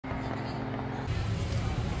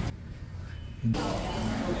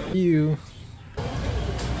You.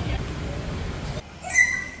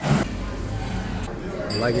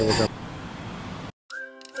 I like it with the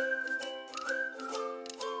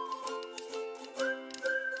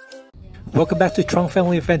Welcome back to Trong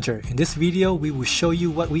Family Adventure. In this video, we will show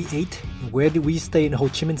you what we ate and where did we stay in Ho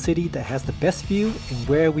Chi Minh City that has the best view and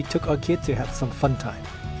where we took our kids to have some fun time.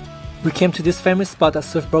 We came to this famous spot that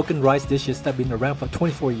serves broken rice dishes that have been around for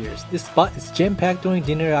 24 years. This spot is jam-packed during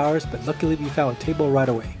dinner hours, but luckily we found a table right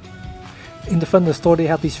away. In the front of the store, they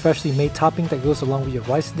have these freshly made topping that goes along with your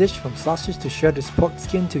rice dish, from sausage to shredded pork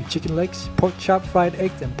skin to chicken legs, pork chop, fried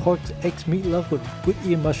eggs, and pork eggs meatloaf with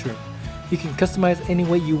ear mushroom. You can customize any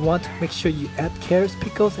way you want. Make sure you add carrots,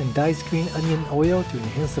 pickles, and diced green onion oil to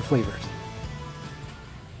enhance the flavors.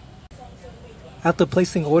 After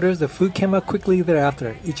placing orders, the food came out quickly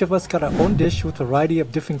thereafter. Each of us got our own dish with a variety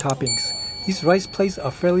of different toppings. These rice plates are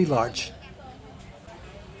fairly large.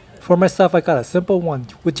 For myself, I got a simple one,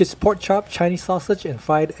 which is pork chop, Chinese sausage, and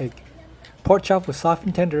fried egg. Pork chop was soft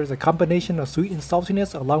and tender. A combination of sweet and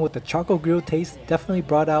saltiness along with the charcoal grill taste definitely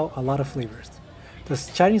brought out a lot of flavors.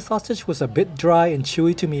 The Chinese sausage was a bit dry and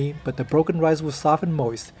chewy to me, but the broken rice was soft and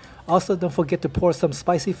moist. Also, don't forget to pour some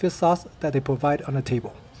spicy fish sauce that they provide on the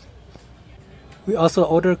table. We also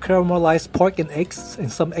ordered caramelized pork and eggs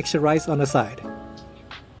and some extra rice on the side.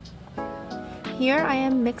 Here I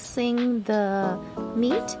am mixing the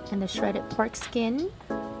meat and the shredded pork skin.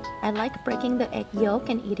 I like breaking the egg yolk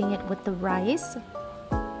and eating it with the rice.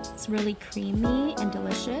 It's really creamy and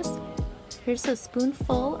delicious. Here's a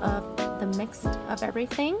spoonful of the mix of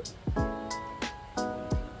everything.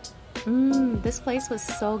 This place was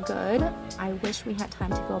so good. I wish we had time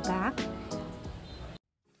to go back.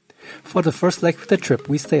 For the first leg of the trip,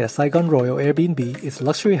 we stayed at Saigon Royal AIRBNB. It's a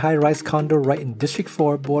luxury high-rise condo right in District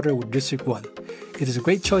 4, border with District 1. It is a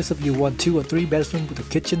great choice if you want 2 or 3 bedrooms with a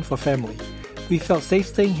kitchen for family. We felt safe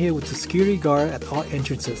staying here with a security guard at all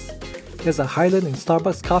entrances. There's a Highland and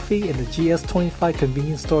Starbucks coffee and the GS25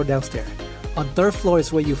 convenience store downstairs. On 3rd floor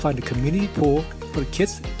is where you find the community pool for the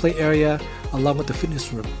kids play area along with the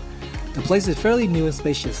fitness room. The place is fairly new and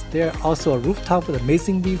spacious. There are also a rooftop with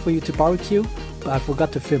amazing view for you to barbecue, but I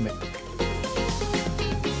forgot to film it.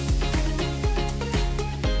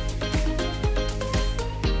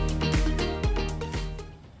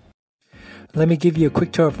 Let me give you a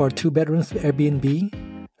quick tour of our 2 bedrooms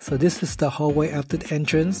Airbnb. So this is the hallway after the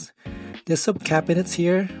entrance. There's some cabinets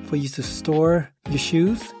here for you to store your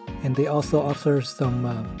shoes, and they also offer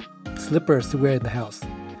some slippers to wear in the house.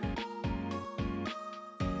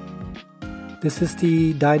 This is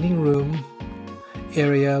the dining room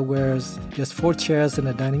area where there's 4 chairs and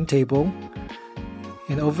a dining table.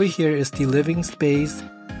 And over here is the living space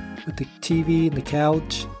with the TV and the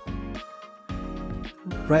couch.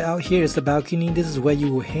 Right out here is the balcony. This is where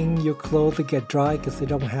you will hang your clothes to get dry because they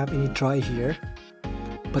don't have any dry here.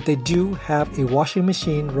 But they do have a washing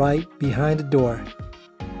machine right behind the door.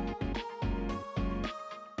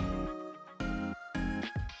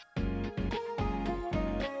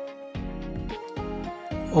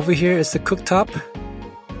 Over here is the cooktop,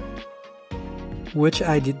 which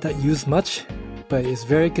I did not use much, but it's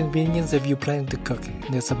very convenient if you plan to cook.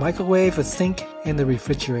 There's a microwave, a sink, and a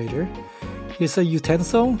refrigerator. Here's a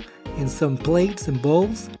utensil and some plates and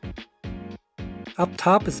bowls. Up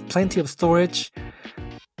top is plenty of storage.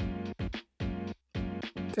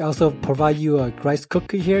 They also provide you a rice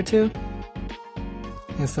cooker here too,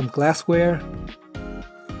 and some glassware.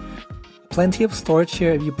 Plenty of storage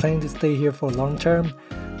here if you plan to stay here for long term,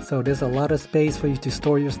 so there's a lot of space for you to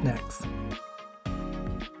store your snacks.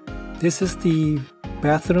 This is the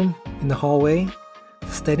bathroom in the hallway,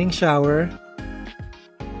 standing shower,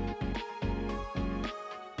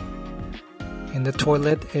 and the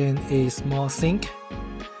toilet and a small sink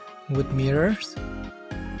with mirrors,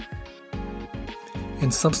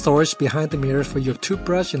 and some storage behind the mirrors for your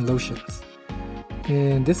toothbrush and lotions.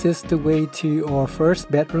 And this is the way to our first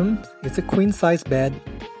bedroom. It's a queen size bed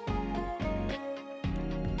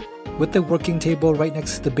with the working table right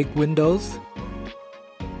next to the big windows.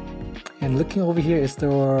 And looking over here is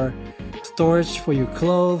the storage for your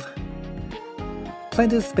clothes.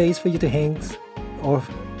 Plenty of space for you to hang or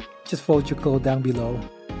just fold your clothes down below.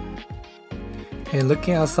 And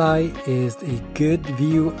looking outside is a good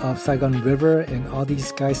view of Saigon River and all these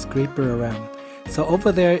skyscrapers around. So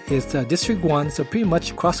over there is District 1, so pretty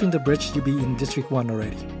much crossing the bridge you'll be in District 1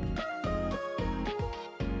 already.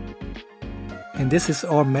 And this is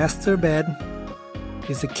our master bed.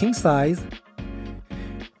 It's a king size.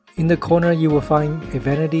 In the corner you will find a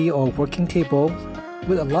vanity or working table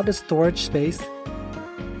with a lot of storage space.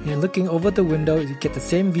 And looking over the window you get the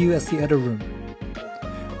same view as the other room.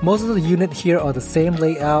 Most of the units here are the same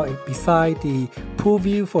layout. Beside the pool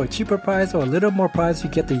view, for a cheaper price or a little more price, you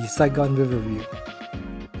get the Saigon River view.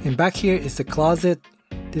 And back here is the closet.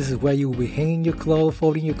 This is where you will be hanging your clothes,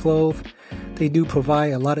 folding your clothes. They do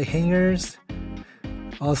provide a lot of hangers.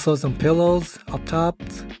 Also some pillows up top.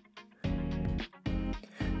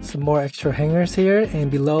 Some more extra hangers here, and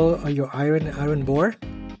below are your iron board.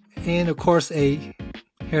 And of course a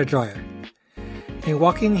hair dryer. And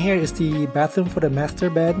walking here is the bathroom for the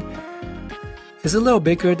master bed. It's a little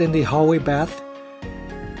bigger than the hallway bath.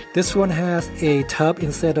 This one has a tub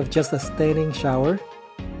instead of just a standing shower,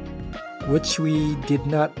 which we did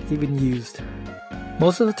not even use.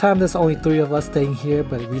 Most of the time there's only 3 of us staying here,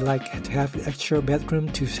 but we like to have extra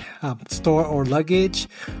bedroom to store our luggage,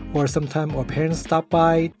 or sometimes our parents stop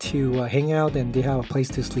by to hang out and they have a place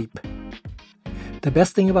to sleep. The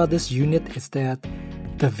best thing about this unit is that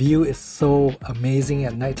the view is so amazing.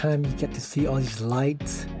 At nighttime you get to see all these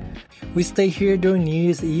lights. We stay here during New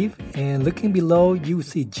Year's Eve, and looking below you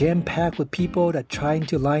see jam-packed with people that trying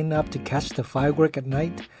to line up to catch the firework at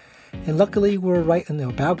night. And luckily we're right in the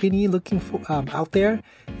balcony looking for, out there,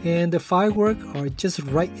 and the fireworks are just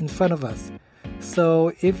right in front of us.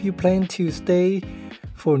 So if you plan to stay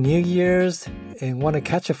for New Year's and want to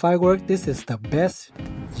catch a firework, this is the best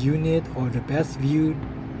unit or the best view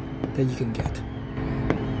that you can get.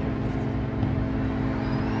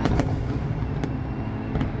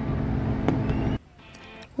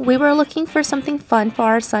 We were looking for something fun for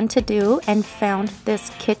our son to do and found this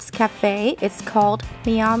kids cafe. It's called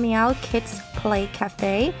Meow Meow Kids Play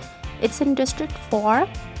Cafe. It's in District 4,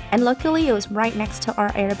 and luckily it was right next to our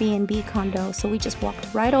Airbnb condo, so we just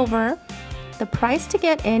walked right over. The price to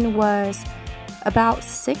get in was about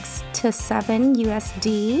 6 to 7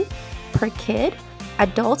 USD per kid.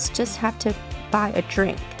 Adults just have to buy a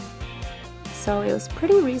drink. So it was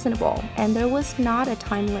pretty reasonable, and there was not a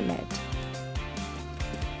time limit.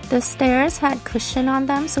 The stairs had cushion on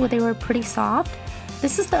them, so they were pretty soft.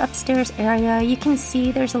 This is the upstairs area. You can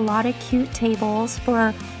see there's a lot of cute tables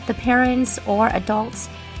for the parents or adults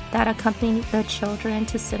that accompany the children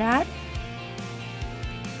to sit at.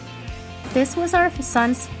 This was our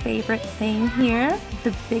son's favorite thing here,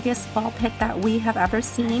 the biggest ball pit that we have ever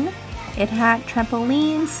seen. It had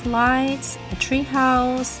trampolines, slides, a tree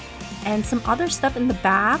house, and some other stuff in the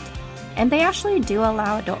back. And they actually do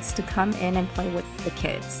allow adults to come in and play with the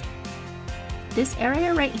kids. This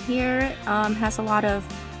area right here has a lot of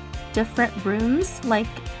different rooms, like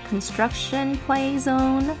construction play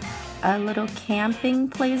zone, a little camping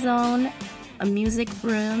play zone, a music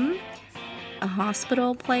room, a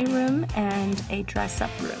hospital playroom, and a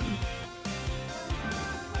dress-up room.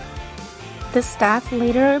 The staff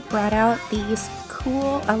later brought out these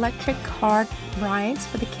cool electric car rides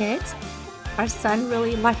for the kids. Our son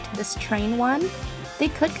really liked this train one. They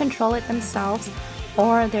could control it themselves,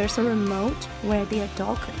 or there's a remote where the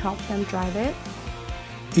adult could help them drive it.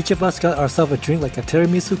 Each of us got ourselves a drink, like a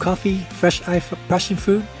tiramisu coffee, fresh passion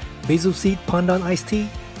fruit, basil seed pandan iced tea,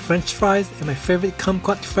 french fries, and my favorite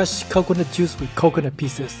kumquat fresh coconut juice with coconut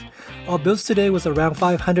pieces. Our bills today was around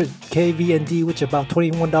 500 KVND, which is about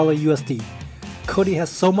 $21 USD. Cody has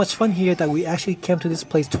so much fun here that we actually came to this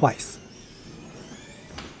place twice.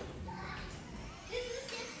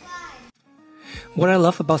 What I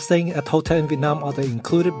love about staying at hotel in Vietnam are the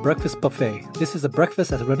included breakfast buffet. This is a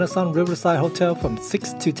breakfast at Renaissance Riverside Hotel from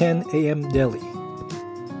 6 to 10 a.m. daily.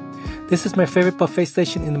 This is my favorite buffet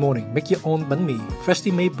station in the morning. Make your own banh mi,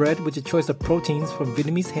 freshly made bread with a choice of proteins from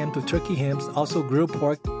Vietnamese ham to turkey hams, also grilled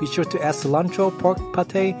pork. Be sure to add cilantro, pork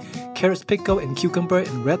pate, carrots pickled, and cucumber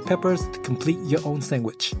and red peppers to complete your own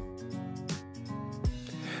sandwich.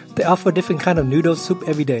 They offer different kind of noodle soup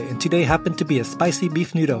every day, and today happened to be a spicy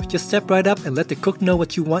beef noodle. Just step right up and let the cook know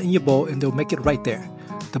what you want in your bowl, and they'll make it right there.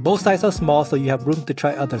 The bowl size are small, so you have room to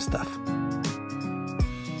try other stuff.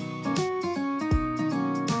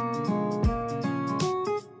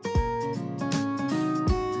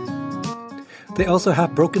 They also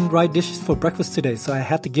have broken rye dishes for breakfast today, so I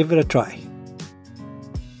had to give it a try.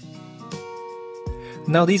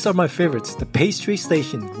 Now these are my favorites. The pastry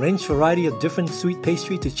station, range variety of different sweet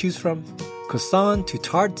pastry to choose from, croissant to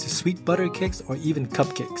tart to sweet butter cakes or even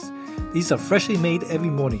cupcakes. These are freshly made every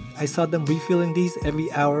morning. I saw them refilling these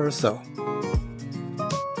every hour or so.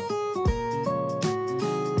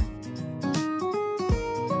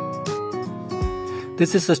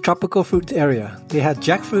 This is a tropical fruit area. They had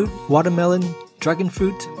jackfruit, watermelon, dragon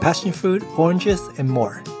fruit, passion fruit, oranges, and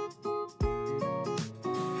more.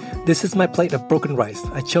 This is my plate of broken rice.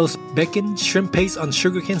 I chose bacon, shrimp paste on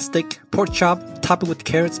sugarcane stick, pork chop, topped with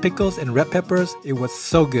carrots, pickles, and red peppers. It was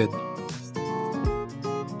so good.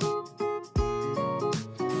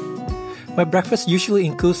 My breakfast usually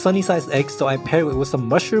includes sunny-sized eggs, so I pair it with some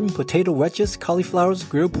mushroom, potato wedges, cauliflowers,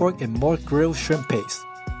 grilled pork, and more grilled shrimp paste.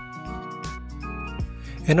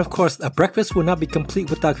 And of course, a breakfast will not be complete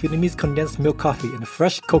without Vietnamese condensed milk coffee and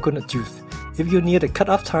fresh coconut juice. If you're near the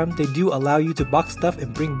cut-off time, they do allow you to box stuff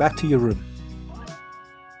and bring back to your room.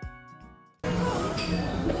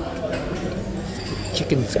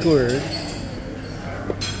 Chicken skewered.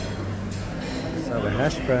 Some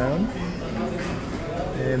hash brown.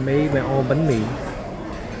 And made my own bánh mì.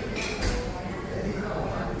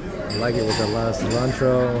 I like it with a lot of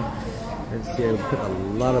cilantro. Let's see, I put a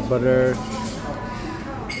lot of butter.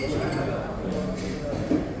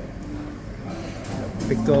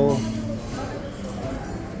 Pickle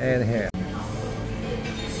and ham.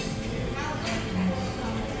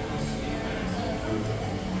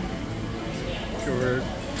 Sure.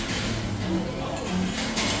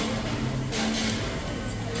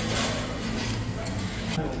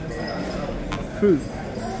 Fruit,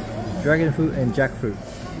 dragon fruit and jackfruit.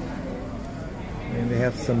 And they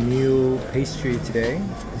have some new pastry today.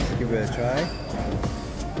 Let's give it a try.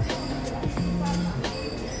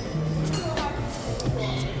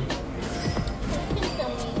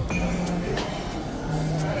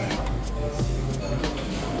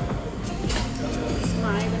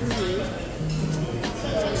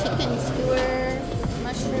 Chicken skewer,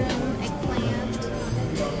 mushroom, eggplant,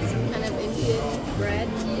 some kind of Indian bread.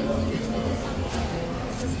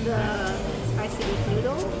 This is the spicy beef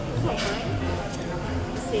noodle.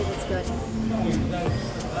 Let's see if it's good.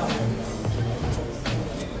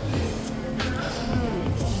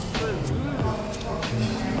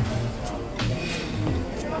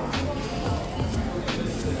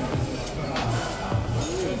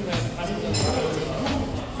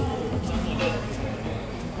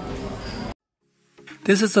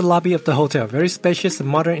 This is the lobby of the hotel, very spacious and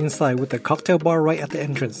modern inside with a cocktail bar right at the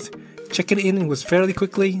entrance. Checking in was fairly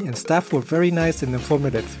quickly and staff were very nice and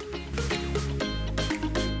informative.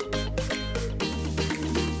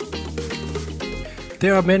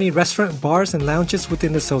 There are many restaurant, bars and lounges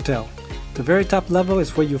within this hotel. The very top level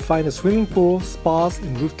is where you find a swimming pool, spas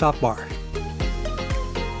and rooftop bar.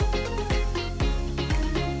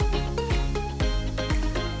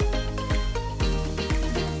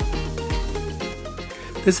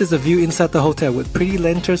 This is a view inside the hotel with pretty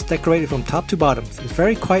lanterns decorated from top to bottom. It's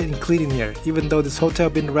very quiet and clean in here, even though this hotel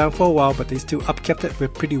has been around for a while, but they still upkept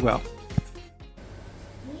it pretty well.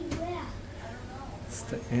 It's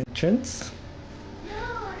the entrance.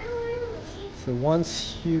 So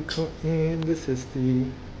once you come in, this is the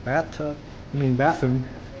bathroom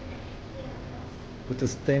with the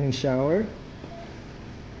standing shower.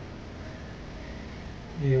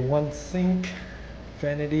 You have one sink,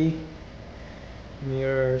 vanity,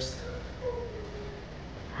 mirrors.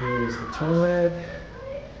 Here is the toilet.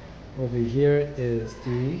 Over here is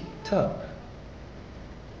the tub.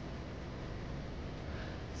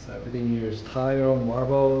 So everything here is tile,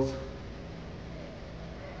 marbles.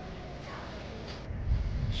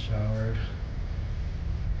 Showered.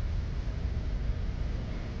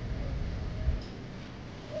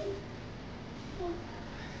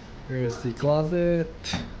 Here's the closet,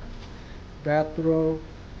 bathrobe,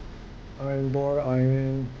 iron board,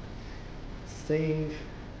 iron, safe,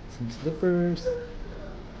 some slippers,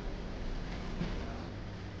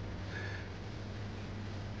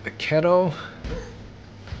 the kettle,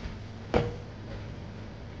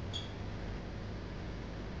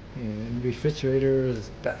 and refrigerator is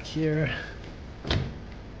back here.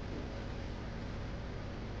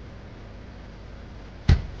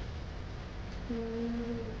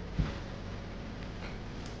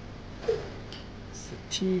 It's the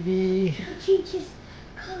TV.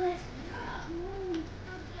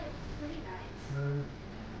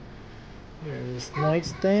 Here's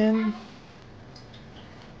nightstand.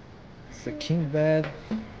 It's the king bed.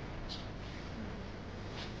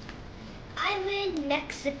 I'm in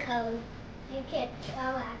Mexico. You can't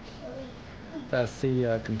tell actually. That's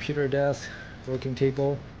the computer desk, working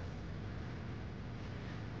table.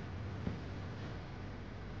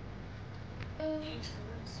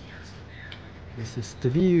 This is the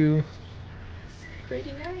view.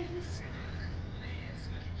 Pretty nice.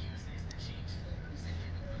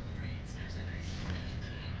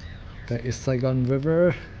 That is Saigon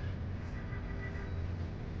River.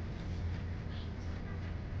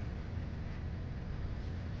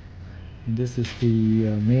 And this is the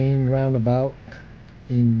main roundabout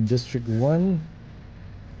in District 1.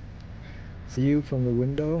 View from the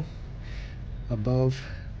window above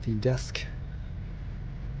the desk.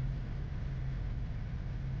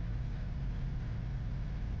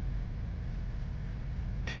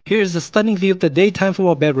 Here's a stunning view of the daytime from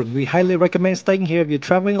our bedroom. We highly recommend staying here if you're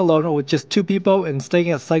traveling alone or with just 2 people, and staying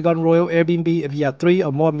at Saigon Royal Airbnb if you have 3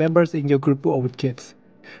 or more members in your group or with kids.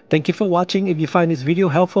 Thank you for watching. If you find this video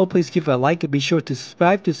helpful, please give it a like and be sure to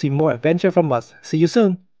subscribe to see more adventure from us. See you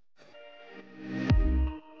soon!